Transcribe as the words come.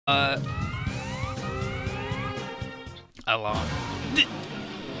Alarm.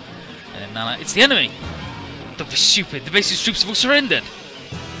 And Nana, it's the enemy! Don't be stupid, the base's troops have all surrendered!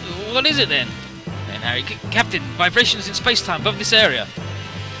 What is it then? And Harry, Captain, vibrations in space-time above this area.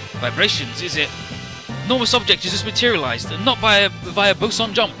 Vibrations, is it? Enormous object has just materialized, and not via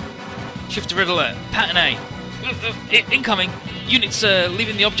boson jump. Shift to red alert, pattern A. Incoming! Units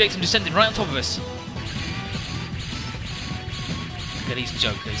leaving the object and descending right on top of us. Look at these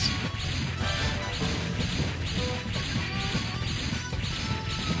jokers.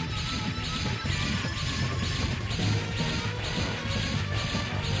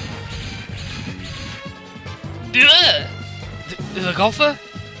 The golfer?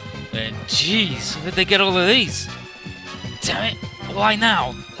 And jeez, where'd they get all of these? Damn it! Why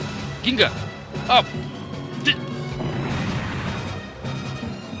now? Ginga! Up!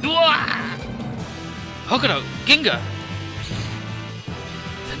 Hokuto! Ginga!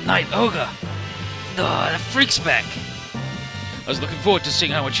 The Night Ogre! The freak's back! I was looking forward to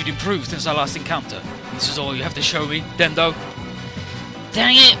seeing how much you'd improved since our last encounter. This is all you have to show me, Dendo?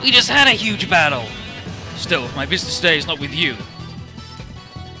 Dang it! We just had a huge battle! Still, my business today is not with you.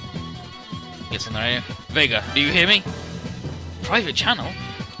 Gets in there. Vega, do you hear me? Private channel?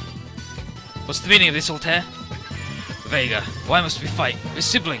 What's the meaning of this, Altair? Vega, why must we fight? We're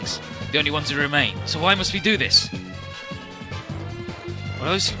siblings, the only ones who remain. So why must we do this? What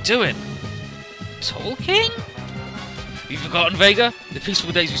else are you doing? Talking? Have you forgotten, Vega? The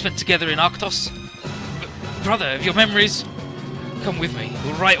peaceful days we spent together in Arctos? Brother, if your memories... Come with me,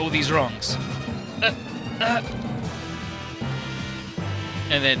 we'll right all these wrongs.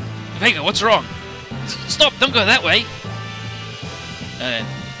 And then, Vega, what's wrong? Stop, don't go that way! And then,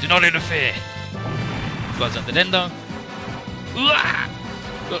 do not interfere. Blood's up the Dendo.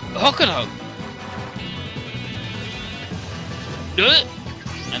 Hokuto!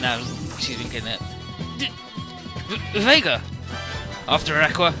 And now, she's been getting it. Vega! After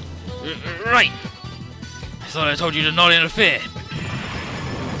Aqua. Right! I thought I told you to not interfere.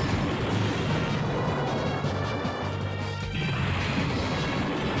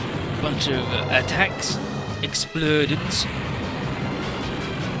 Bunch of attacks, explosions.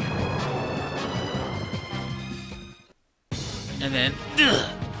 And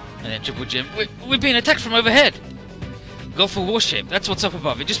then Triple Jim. We're being attacked from overhead. Golfer warship, that's what's up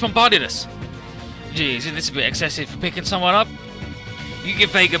above. It just bombarded us. Geez, isn't this a bit excessive for picking someone up? You give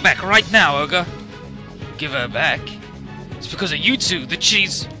Vega back right now, Ogre. Give her back? It's because of you two that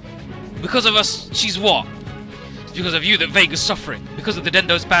she's... Because of us, she's what? It's because of you that Vega's suffering. Because of the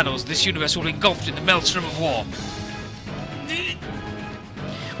Dendo's battles, this universe will be engulfed in the maelstrom of war.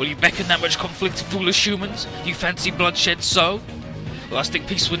 Will you beckon that much conflict, foolish humans? You fancy bloodshed so? Lasting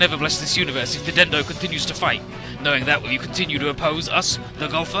peace will never bless this universe if the Dendo continues to fight. Knowing that, will you continue to oppose us, the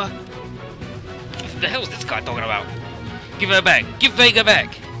Golfer? What the hell is this guy talking about? Give her back! Give Vega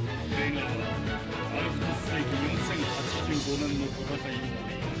back!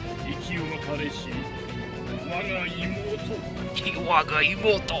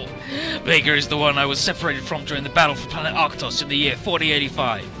 Vega is the one I was separated from during the battle for planet Arctos in the year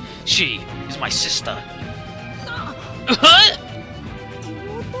 4085. She is my sister.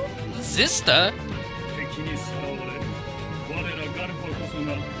 Sister?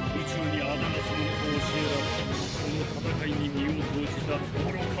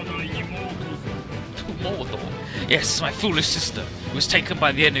 Yes, my foolish sister, who was taken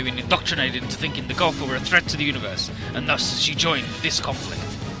by the enemy and indoctrinated into thinking the Golfer were a threat to the universe, and thus she joined this conflict.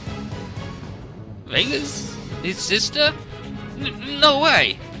 Vega's? His sister? No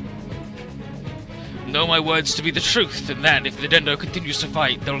way! Know my words to be the truth, and that if the Dendo continues to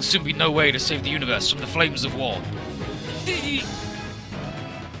fight, there will soon be no way to save the universe from the flames of war.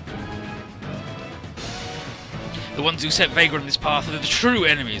 The ones who set Vega on this path are the true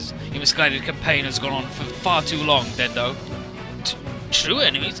enemies. Your misguided campaign has gone on for far too long, Dendo. True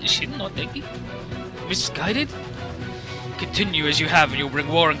enemies? Is she not thinking? Misguided? Continue as you have and you'll bring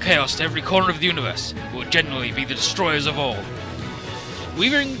war and chaos to every corner of the universe. You will genuinely be the destroyers of all. We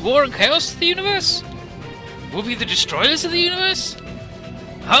bring war and chaos to the universe? We'll be the destroyers of the universe?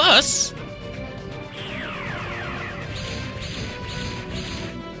 Us?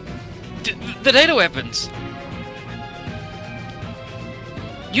 The data weapons!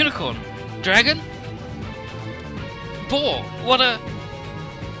 Unicorn? Dragon? Boar? What a...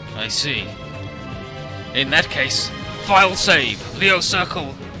 I see. In that case, file save, Leo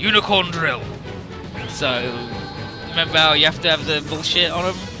Circle, Unicorn Drill. So, remember how you have to have the bullshit on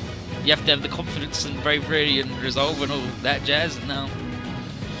them? You have to have the confidence and bravery and resolve and all that jazz, and now...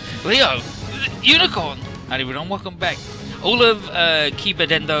 Leo! Unicorn! Howdy everyone, welcome back. All of Kiba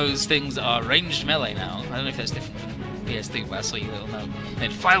Dendo's things are ranged melee now. I don't know if that's different from PS3, but I saw you little note.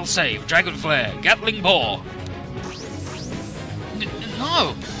 Then file save, Dragon Flare, Gatling Bore.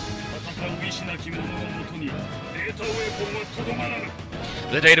 No!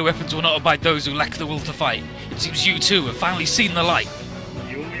 The data weapons will not abide those who lack the will to fight. It seems you too have finally seen the light.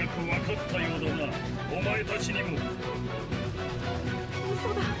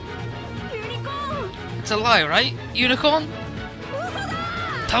 It's a lie, right? Unicorn?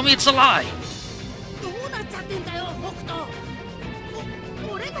 Tell me it's a lie!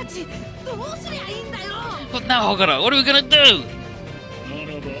 But now, Hogara, what are we gonna do?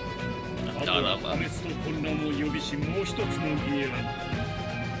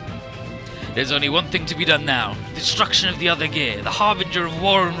 There's only one thing to be done now. Destruction of the other gear, the harbinger of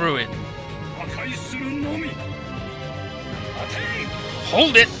war and ruin.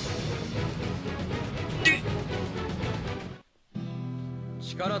 Hold it!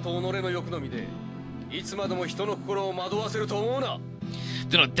 Do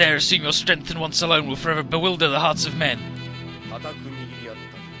not dare assume your strength and once alone will forever bewilder the hearts of men.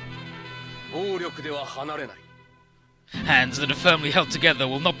 Hands that are firmly held together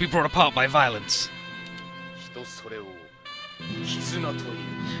will not be brought apart by violence. This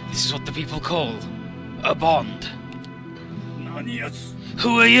is what the people call a bond.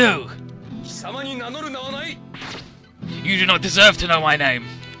 Who are you? You do not deserve to know my name.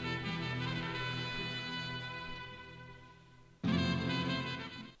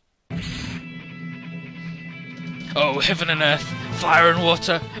 Oh, heaven and earth, fire and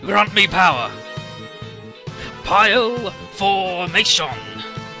water, grant me power. Pile formation.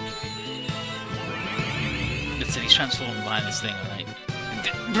 Let's see, he's transformed behind this thing, right?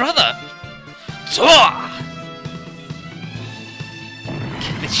 Brother! Tor!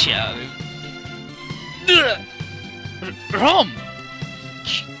 Get the shit out of him. Rom!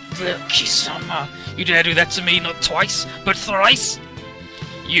 Kisama, you dare do that to me not twice, but thrice?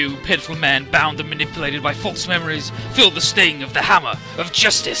 You, pitiful man, bound and manipulated by false memories, feel the sting of the hammer of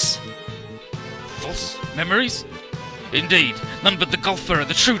justice. False memories? Indeed, none but the Gulfer are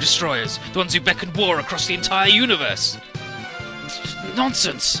the true destroyers, the ones who beckon war across the entire universe.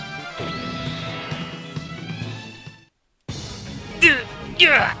 Nonsense!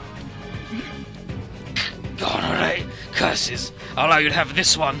 Go on, alright. Curses. I'll allow you to have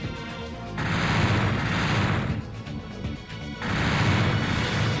this one.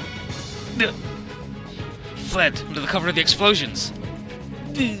 He fled under the cover of the explosions.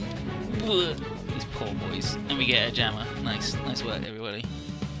 These poor boys. And we get a jammer. Nice work, everybody.